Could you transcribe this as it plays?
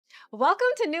Welcome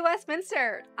to New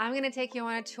Westminster. I'm going to take you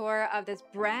on a tour of this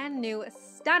brand new,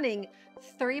 stunning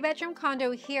 3-bedroom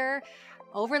condo here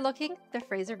overlooking the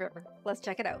Fraser River. Let's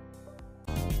check it out.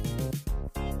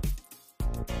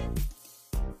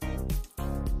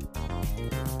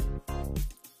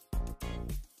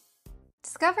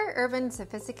 Discover urban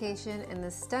sophistication in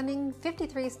the stunning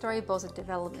 53-story Boza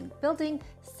development building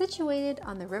situated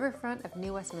on the riverfront of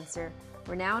New Westminster.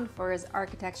 Renowned for its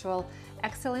architectural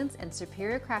excellence and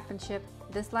superior craftsmanship,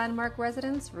 this landmark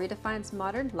residence redefines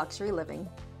modern luxury living.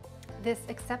 This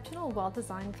exceptional,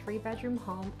 well-designed 3-bedroom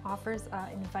home offers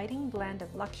an inviting blend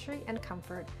of luxury and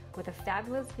comfort with a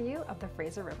fabulous view of the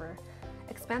Fraser River.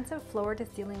 Expansive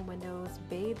floor-to-ceiling windows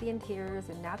bathe the interiors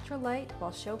in natural light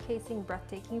while showcasing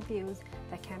breathtaking views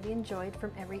that can be enjoyed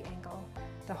from every angle.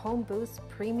 The home boasts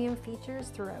premium features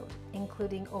throughout,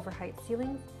 including overheight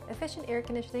ceilings, efficient air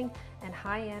conditioning, and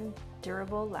high-end,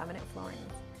 durable laminate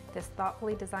floorings. This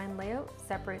thoughtfully designed layout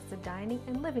separates the dining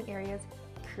and living areas,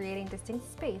 creating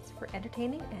distinct space for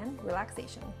entertaining and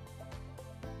relaxation.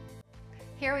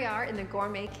 Here we are in the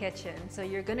gourmet kitchen. So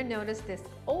you're going to notice this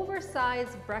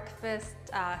oversized breakfast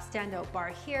standout bar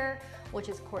here, which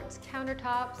is quartz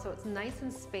countertop, so it's nice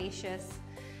and spacious,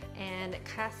 and it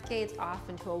cascades off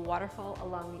into a waterfall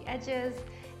along the edges,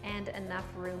 and enough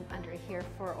room under here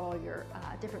for all your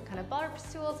different kind of bar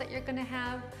stools that you're going to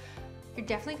have. You're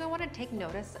definitely going to want to take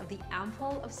notice of the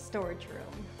ample of storage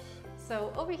room.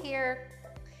 So over here,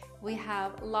 we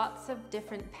have lots of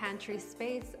different pantry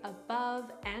space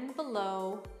above and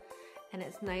below, and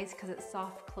it's nice because it's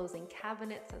soft closing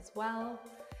cabinets as well.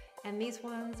 And these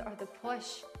ones are the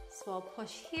push, so I'll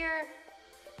push here,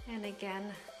 and again,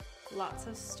 lots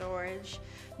of storage.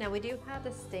 Now we do have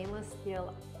the stainless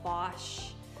steel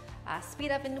Bosch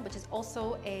speed oven, which is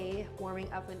also a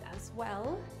warming oven as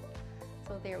well.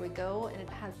 So there we go, and it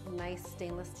has a nice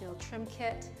stainless steel trim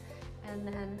kit, and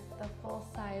then the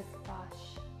full-size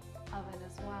Bosch oven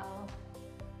as well.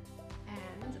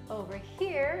 And over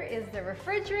here is the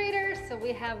refrigerator. So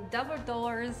we have double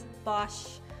doors,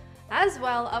 Bosch as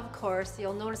well, of course.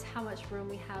 You'll notice how much room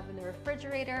we have in the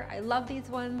refrigerator. I love these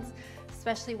ones,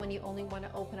 especially when you only want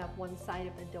to open up one side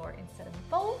of the door instead of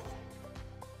both.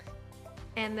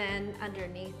 And then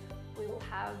underneath we will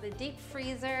have the deep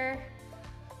freezer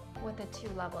with the 2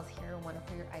 levels here, one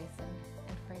for your ice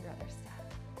and for your other stuff.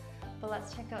 But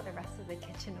let's check out the rest of the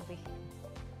kitchen over here.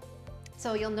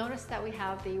 So you'll notice that we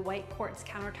have the white quartz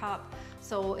countertop,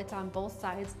 so it's on both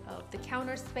sides of the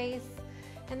counter space.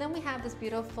 And then we have this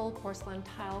beautiful porcelain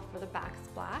tile for the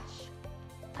backsplash.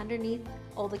 Underneath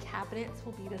all the cabinets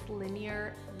will be this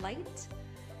linear light,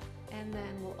 and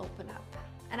then we'll open up.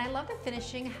 And I love the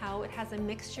finishing, how it has a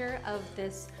mixture of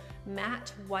this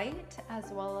matte white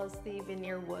as well as the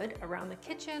veneer wood around the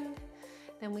kitchen.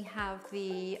 Then we have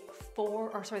the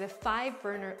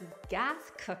 5-burner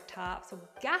gas cooktop. So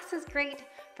gas is great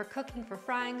for cooking, for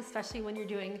frying, especially when you're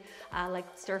doing like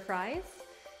stir fries.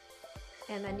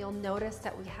 And then you'll notice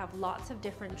that we have lots of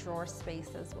different drawer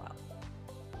space as well.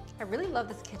 I really love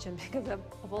this kitchen because of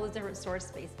all the different storage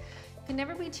space. You can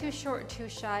never be too short or too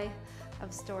shy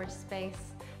of storage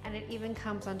space. And it even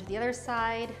comes onto the other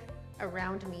side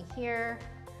around me here,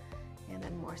 and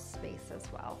then more space as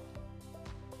well.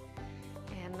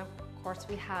 And of course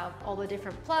we have all the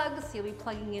different plugs. You'll be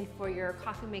plugging in for your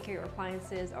coffee maker, your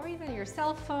appliances, or even your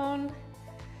cell phone.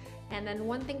 And then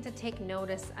one thing to take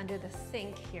notice under the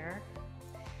sink here,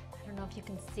 I don't know if you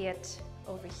can see it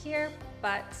over here,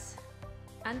 but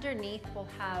underneath we'll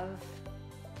have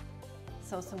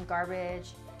some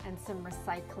garbage and some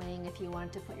recycling if you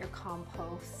wanted to put your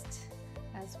compost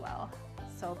as well.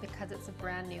 So because it's a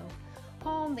brand new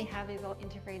home, they have these all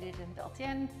integrated and built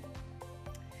in.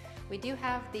 We do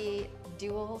have the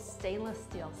dual stainless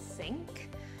steel sink.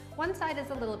 One side is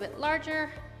a little bit larger,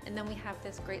 and then we have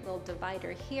this great little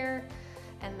divider here,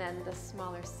 and then the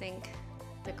smaller sink,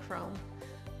 the chrome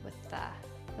with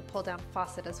the pull down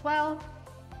faucet as well.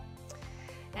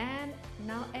 And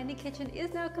now any kitchen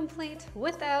is now complete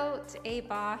without a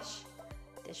Bosch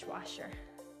dishwasher.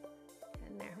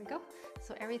 And there we go.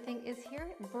 So everything is here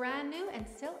brand new and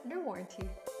still under warranty.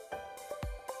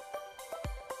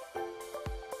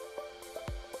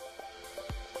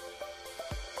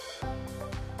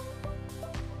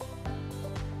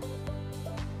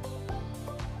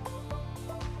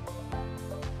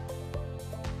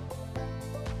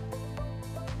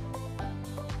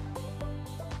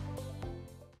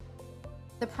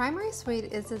 The primary suite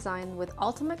is designed with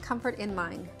ultimate comfort in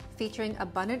mind, featuring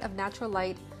abundance of natural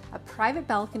light, a private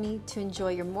balcony to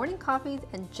enjoy your morning coffees,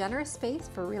 and generous space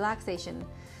for relaxation.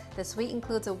 The suite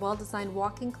includes a well-designed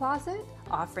walk-in closet,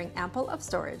 offering ample of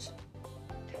storage.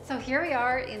 So here we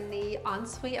are in the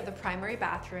ensuite of the primary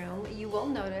bathroom. You will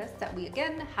notice that we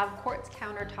again have quartz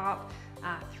countertop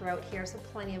throughout here, so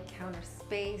plenty of counter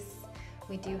space.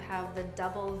 We do have the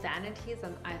double vanities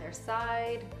on either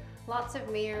side, lots of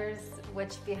mirrors,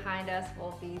 which behind us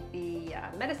will be the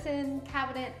medicine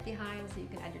cabinet behind, so you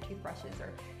can add your toothbrushes or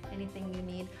anything you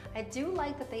need. I do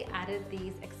like that they added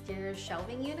these exterior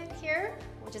shelving unit here,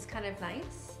 which is kind of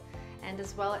nice. And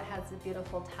as well, it has the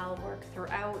beautiful tile work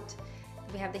throughout.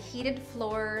 We have the heated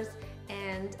floors,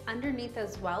 and underneath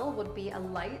as well would be a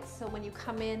light. So when you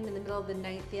come in the middle of the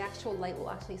night, the actual light will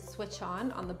actually switch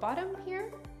on the bottom here.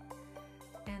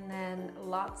 And then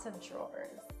lots of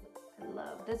drawers. I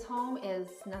love this home is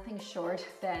nothing short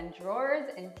than drawers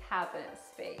and cabinet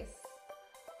space.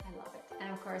 I love it.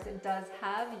 And of course it does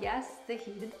have, yes, the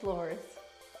heated floors.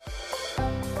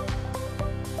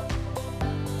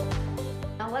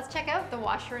 Now let's check out the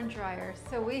washer and dryer.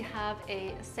 So we have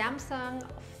a Samsung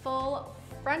full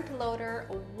front loader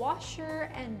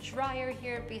washer and dryer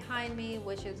here behind me,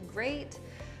 which is great.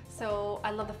 So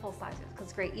I love the full sizes because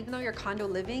it's great. Even though you're condo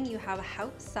living, you have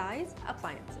house size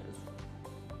appliances.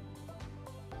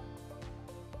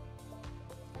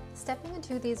 Stepping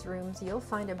into these rooms, you'll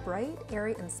find a bright,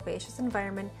 airy, and spacious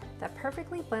environment that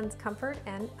perfectly blends comfort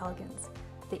and elegance.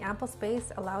 The ample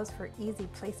space allows for easy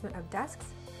placement of desks,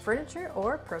 furniture,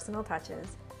 or personal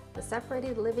touches. The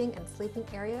separated living and sleeping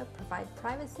area provide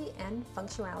privacy and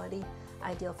functionality,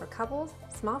 ideal for couples,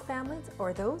 small families,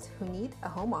 or those who need a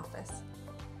home office.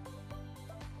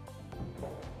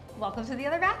 Welcome to the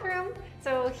other bathroom.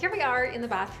 So here we are in the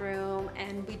bathroom,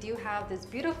 and we do have this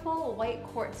beautiful white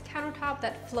quartz countertop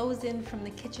that flows in from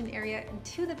the kitchen area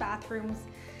into the bathrooms.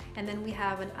 And then we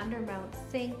have an undermount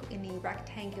sink in the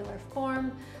rectangular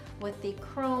form with the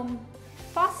chrome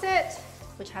faucet,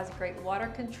 which has great water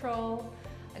control,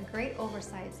 a great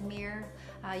oversized mirror.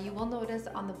 You will notice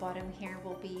on the bottom here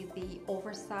will be the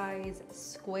oversized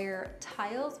square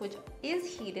tiles, which is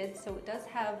heated, so it does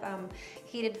have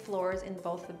heated floors in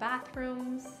both the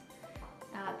bathrooms.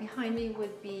 Behind me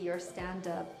would be your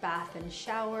stand-up bath and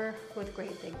shower with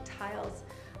great big tiles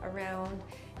around,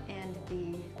 and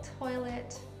the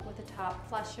toilet with the top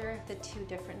flusher, the two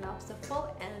different knobs, the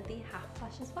full and the half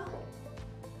flush as well.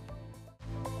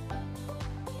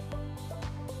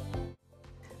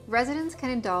 Residents can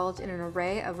indulge in an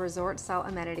array of resort-style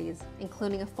amenities,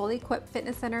 including a fully equipped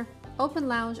fitness center, open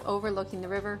lounge overlooking the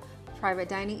river, private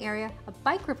dining area, a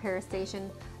bike repair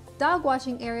station, dog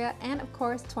watching area, and of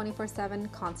course 24/7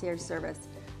 concierge service.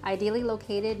 Ideally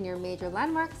located near major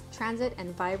landmarks, transit,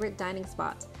 and vibrant dining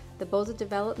spots, the Boza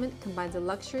development combines a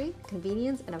luxury,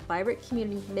 convenience, and a vibrant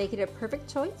community, making it a perfect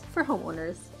choice for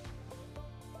homeowners.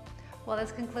 Well,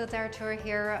 this concludes our tour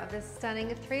here of this stunning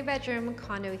 3-bedroom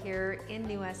condo here in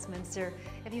New Westminster.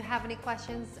 If you have any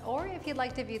questions or if you'd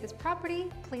like to view this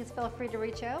property, please feel free to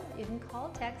reach out. You can call,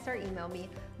 text, or email me.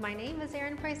 My name is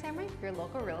Erin, your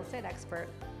local real estate expert.